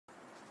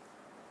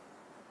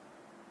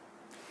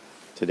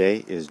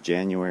Today is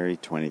January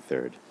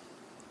 23rd.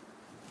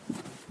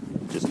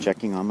 Just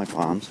checking on my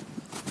palms.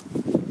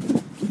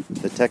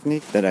 The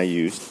technique that I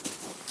used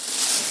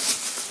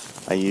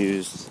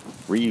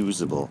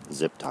reusable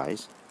zip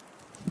ties.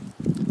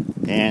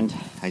 And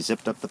I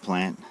zipped up the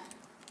plant.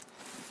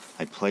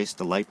 I placed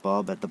the light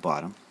bulb at the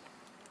bottom.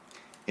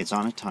 It's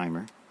on a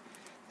timer.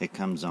 It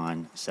comes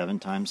on 7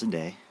 times a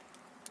day,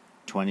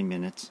 20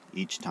 minutes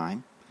each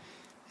time,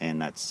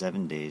 and that's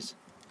 7 days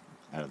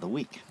out of the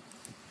week.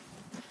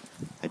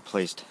 I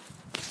placed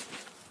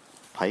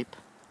pipe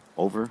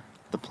over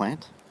the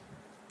plant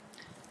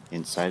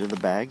inside of the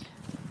bag,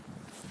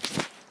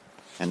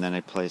 and then I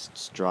placed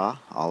straw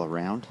all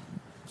around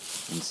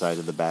inside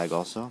of the bag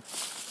also.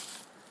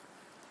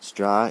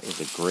 Straw is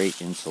a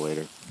great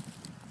insulator.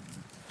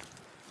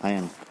 I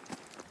am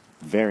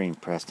very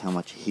impressed how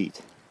much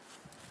heat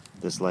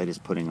this light is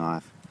putting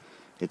off.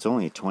 It's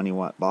only a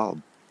 20-watt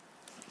bulb.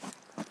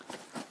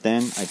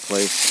 Then I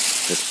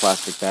placed this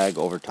plastic bag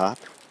over top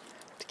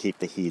to keep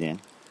the heat in.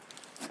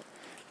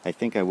 I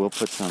think I will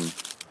put some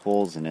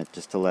holes in it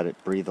just to let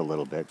it breathe a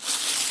little bit.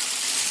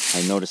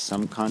 I noticed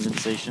some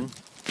condensation,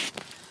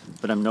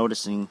 but I'm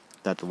noticing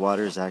that the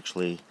water is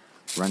actually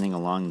running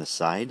along the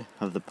side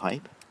of the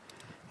pipe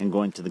and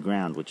going to the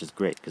ground, which is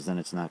great because then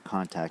it's not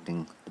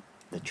contacting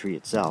the tree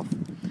itself.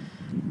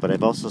 But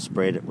I've also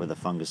sprayed it with a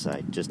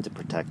fungicide just to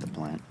protect the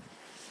plant.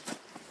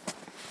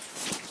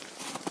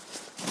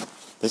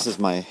 This is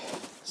my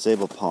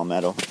sable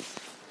palmetto.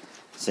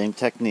 Same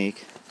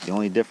technique. The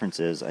only difference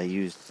is I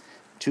used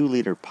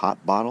 2-liter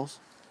pop bottles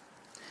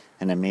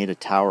and I made a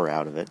tower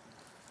out of it.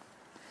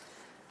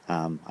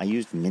 I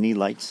used mini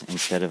lights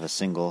instead of a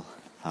single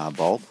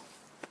bulb.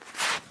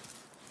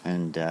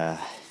 And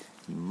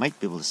you might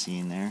be able to see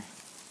in there.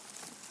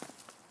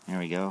 There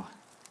we go.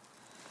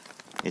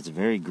 It's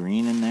very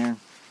green in there.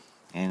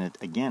 And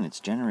again, it's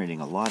generating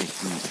a lot of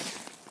heat.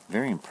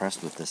 Very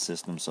impressed with this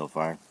system so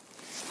far.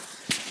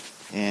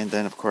 And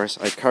then, of course,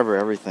 I cover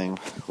everything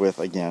with,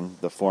 again,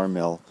 the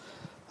 4mm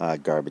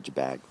garbage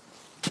bag.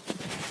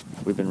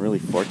 We've been really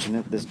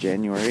fortunate this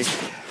January.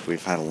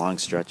 We've had a long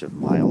stretch of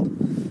mild,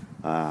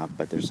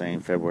 but they're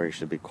saying February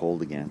should be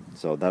cold again.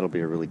 So that'll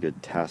be a really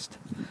good test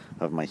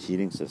of my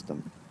heating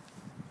system.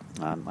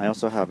 I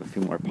also have a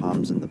few more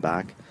palms in the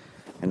back,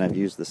 and I've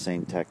used the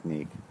same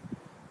technique.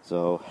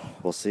 So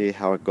we'll see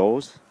how it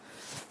goes,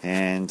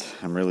 and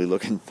I'm really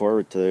looking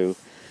forward to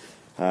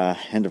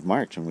end of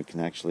March when we can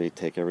actually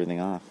take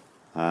everything off.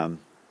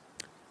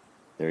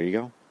 There you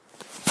go.